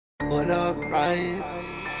What up, Ryan?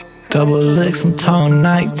 Double licks, I'm tone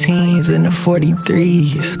 19s and the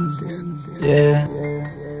 43s. Yeah.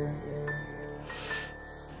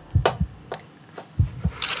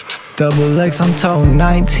 Double X, I'm tone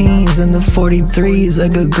 19s and the 43s. A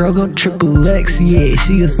good girl go triple X, yeah,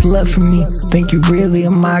 she a slut for me. Think you really are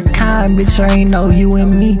my kind, bitch, I ain't know you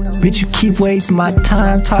and me. Bitch, you keep wasting my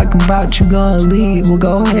time talking about you gonna leave. Well,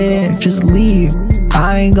 go ahead and just leave.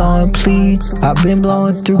 I ain't gonna plead. I've been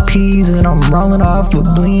blowing through peas and I'm rolling off a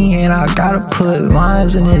bling. And I gotta put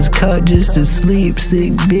lines in his cup just to sleep.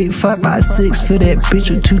 Sick, big 5x6 for that bitch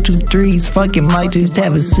with 223s. Fucking might just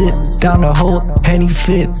have a sip down the hole, Henny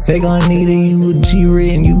fit. They gon' need a eulogy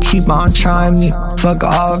written, you keep on trying me. Fuck a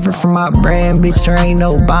offer from my brand, bitch, there ain't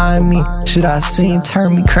no buying me. Shit I seen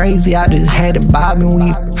turn me crazy, I just had it bobbing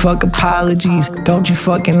weed. Fuck apologies, don't you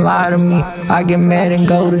fucking lie to me. I get mad and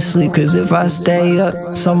go to sleep, cause if I stay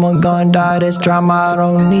up, someone gon' die, that's drama I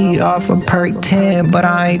don't need. Off a perk 10, but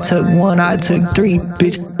I ain't took one, I took 3.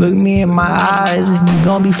 Bitch, look me in my eyes if you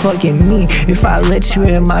gon' be fucking me. If I let you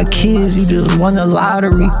in my kids, you just won the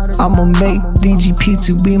lottery. I'ma make DGP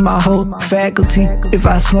to be my whole faculty. If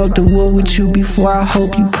I smoke the wood with you before, I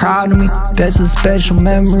hope you proud of me. That's a special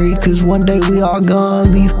memory, cause one day we all gonna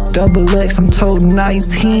leave. Double X, I'm told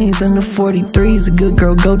 19s and the 43s. A good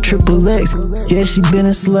girl go triple X, yeah, she been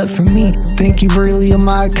a slut for me. Think you really are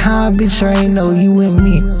my kind, bitch, I ain't know you and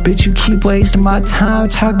me. Bitch, you keep wasting my time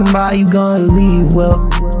talking about you gonna leave. Well,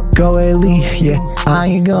 go ahead, leave, yeah, I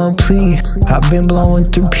ain't gonna plead. I've been blowing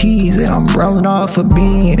through peas and I'm rolling off a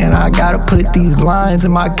bean. And I gotta put these lines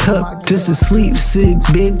in my cup just to sleep. Sick,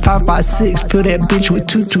 big 5x6, fill that bitch with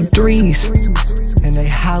 223s. And they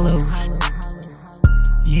hollow,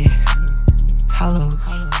 yeah, hollow.